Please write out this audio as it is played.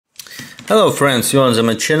Hello friends, you're on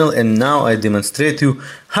my channel and now I demonstrate you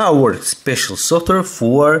how works special software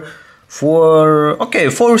for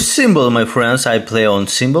symbol, my friends. I play on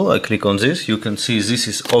symbol, I click on this, you can see this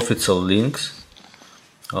is official links.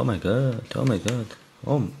 Oh my god.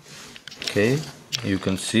 Okay, you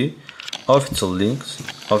can see official links,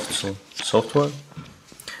 official software.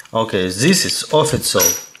 Okay, this is official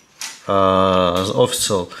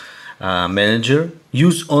manager.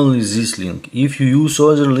 Use only this link. If you use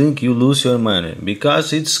other link, you lose your money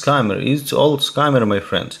because it's scammer. It's all scammer, my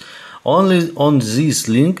friends. Only on this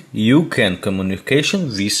link you can communication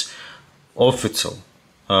with official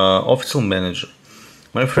manager,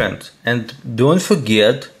 my friends. And don't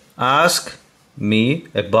forget, ask me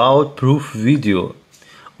about proof video.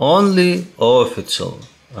 Only official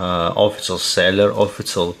seller,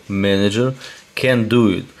 official manager can do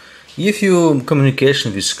it. If you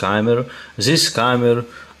communication with scammer, this scammer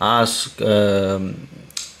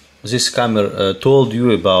told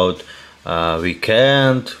you about we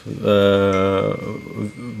can't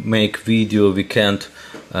make video, we can't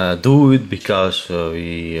do it because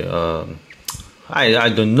I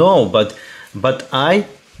don't know, but I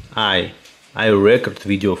record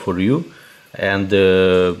video for you, and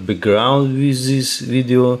the background with this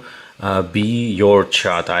video be your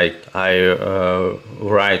chat. I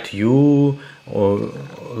write you, or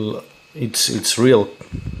it's real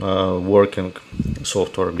working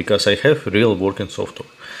software, because I have real working software.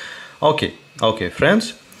 Okay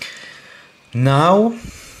friends, now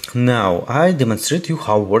I demonstrate you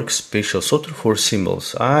how works special software for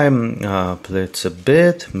symbols. I'm played a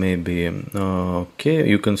bet, maybe. Okay,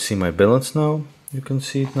 you can see my balance now, you can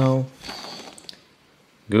see it now.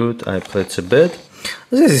 Good, I played a bet.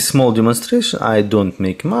 This is small demonstration. I don't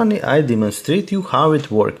make money. I demonstrate you how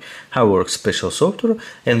it works, how works special software,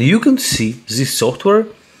 and you can see this software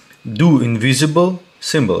do invisible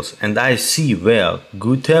symbols, and I see where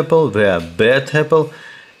good apple, where bad apple.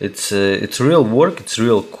 It's real work. It's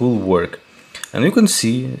real cool work, and you can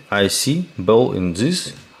see I see ball in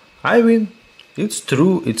this. I win. It's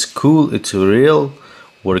true. It's cool. It's real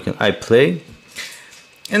working. I play,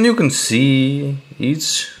 and you can see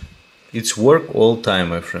it's work all time,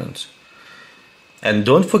 my friends. And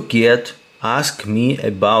don't forget, ask me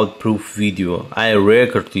about proof video. I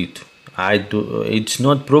record it. It's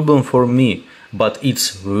not problem for me, but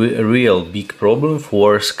it's real big problem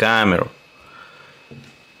for scammer.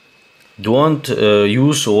 Don't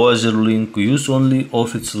use other link. Use only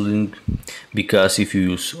official link, because if you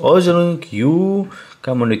use other link, you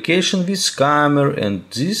communication with scammer, and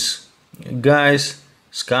these guys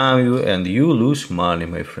scam you and you lose money,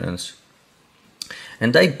 my friends.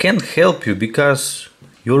 And I can't help you because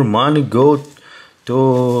your money go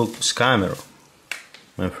to scammer,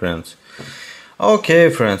 my friends. Okay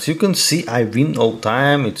friends, you can see I win all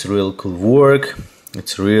time. It's real cool work.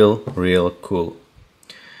 It's real cool.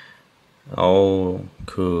 Oh,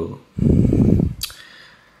 cool.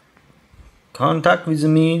 Contact with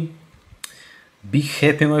me. Be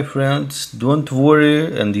happy, my friends. Don't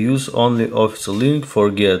worry and use only official link.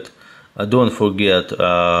 Don't forget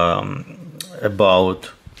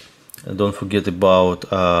about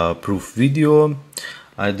proof video.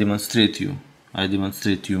 I demonstrate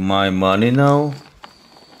you my money now.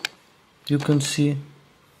 You can see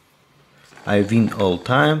I win all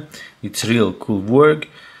time. It's real cool work.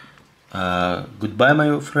 Goodbye,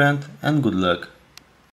 my friend, and good luck.